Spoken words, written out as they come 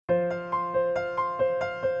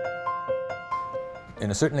in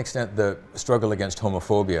a certain extent, the struggle against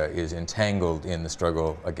homophobia is entangled in the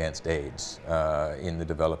struggle against AIDS in the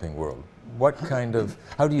developing world.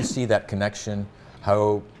 How do you see that connection?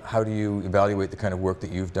 How do you evaluate the kind of work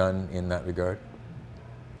that you've done in that regard?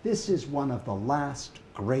 This is one of the last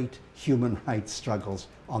great human rights struggles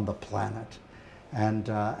on the planet. And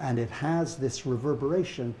it has this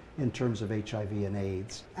reverberation in terms of HIV and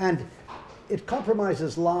AIDS. And it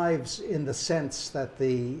compromises lives in the sense that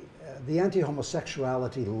the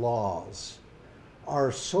anti-homosexuality laws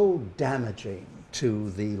are so damaging to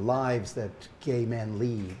the lives that gay men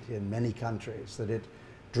lead in many countries that it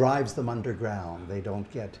drives them underground. They don't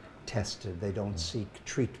get tested, they don't seek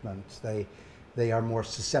treatment, they are more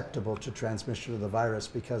susceptible to transmission of the virus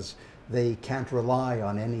because they can't rely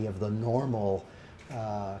on any of the normal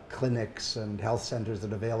clinics and health centers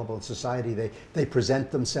that are available in society. They present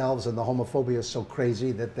themselves, and the homophobia is so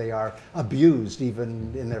crazy that they are abused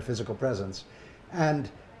even in their physical presence. And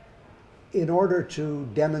in order to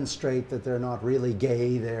demonstrate that they're not really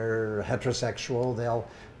gay, they're heterosexual,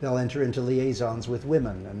 they'll enter into liaisons with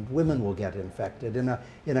women, and women will get infected. In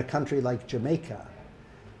a country like Jamaica,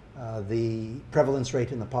 the prevalence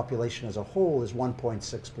rate in the population as a whole is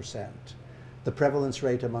 1.6%. The prevalence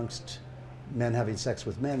rate amongst men having sex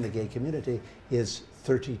with men, the gay community, is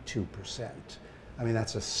 32%. I mean,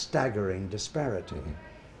 that's a staggering disparity.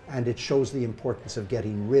 And it shows the importance of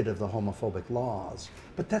getting rid of the homophobic laws.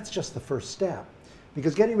 But that's just the first step.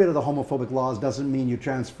 Because getting rid of the homophobic laws doesn't mean you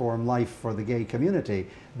transform life for the gay community.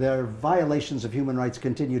 Their violations of human rights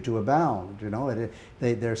continue to abound. You know,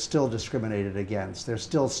 they're still discriminated against. They're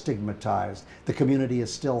still stigmatized. The community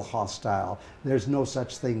is still hostile. There's no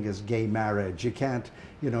such thing as gay marriage. You can't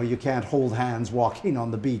hold hands walking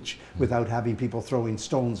on the beach without having people throwing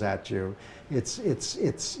stones at you.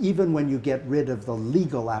 It's even when you get rid of the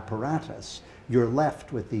legal apparatus, you're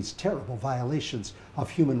left with these terrible violations of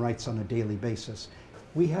human rights on a daily basis.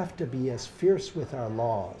 We have to be as fierce with our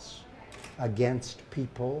laws against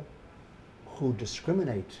people who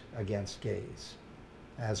discriminate against gays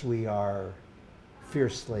as we are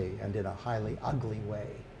fiercely and in a highly ugly way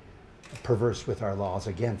perverse with our laws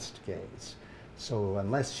against gays. So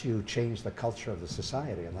unless you change the culture of the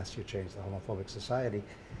society, unless you change the homophobic society,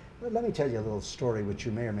 let me tell you a little story which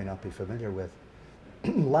you may or may not be familiar with.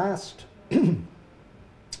 Last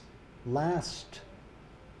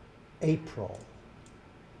April,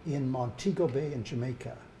 in Montego Bay in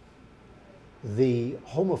Jamaica, the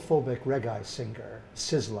homophobic reggae singer,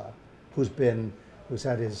 Sizzla, who's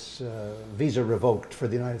had his visa revoked for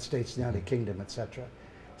the United States, the United Kingdom, etc.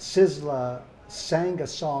 Sizzla sang a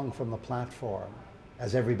song from the platform,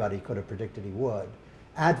 as everybody could have predicted he would,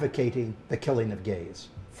 advocating the killing of gays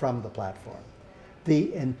from the platform.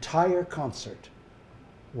 The entire concert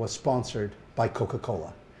was sponsored by Coca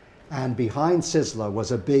Cola. And behind Sizzla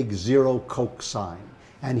was a big Zero Coke sign.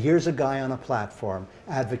 And here's a guy on a platform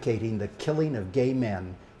advocating the killing of gay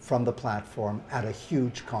men from the platform at a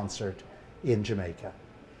huge concert in Jamaica.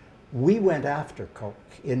 We went after Coke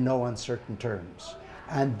in no uncertain terms.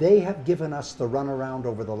 And they have given us the runaround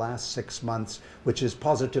over the last 6 months, which is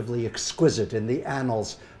positively exquisite in the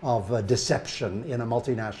annals of deception in a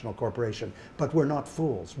multinational corporation. But we're not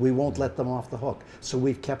fools. We won't let them off the hook. So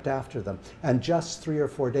we've kept after them. And just 3 or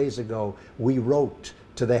 4 days ago, we wrote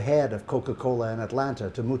to the head of Coca Cola in Atlanta,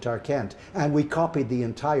 to Muhtar Kent, and we copied the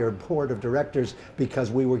entire board of directors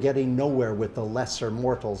because we were getting nowhere with the lesser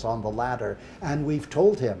mortals on the ladder. And we've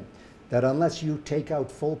told him that unless you take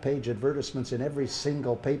out full-page advertisements in every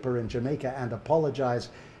single paper in Jamaica and apologize,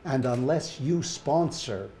 and unless you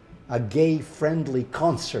sponsor a gay-friendly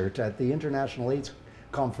concert at the International AIDS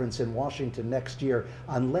Conference in Washington next year,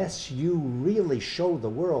 unless you really show the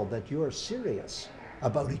world that you're serious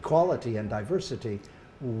about equality and diversity,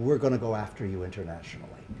 we're going to go after you internationally.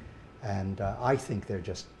 And I think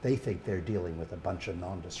they think they're dealing with a bunch of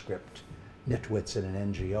nondescript nitwits in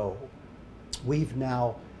an NGO. We've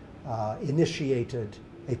now initiated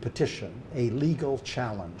a petition, a legal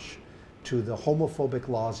challenge to the homophobic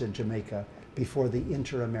laws in Jamaica before the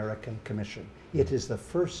Inter-American Commission. It is the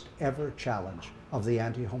first ever challenge of the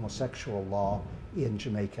anti-homosexual law in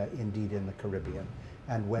Jamaica, indeed in the Caribbean.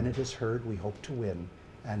 And when it is heard, we hope to win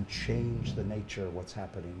and change the nature of what's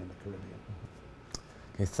happening in the Caribbean.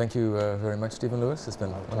 Okay, thank you very much, Stephen Lewis. It's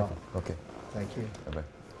been wonderful. Okay. Thank you.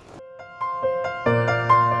 Bye-bye.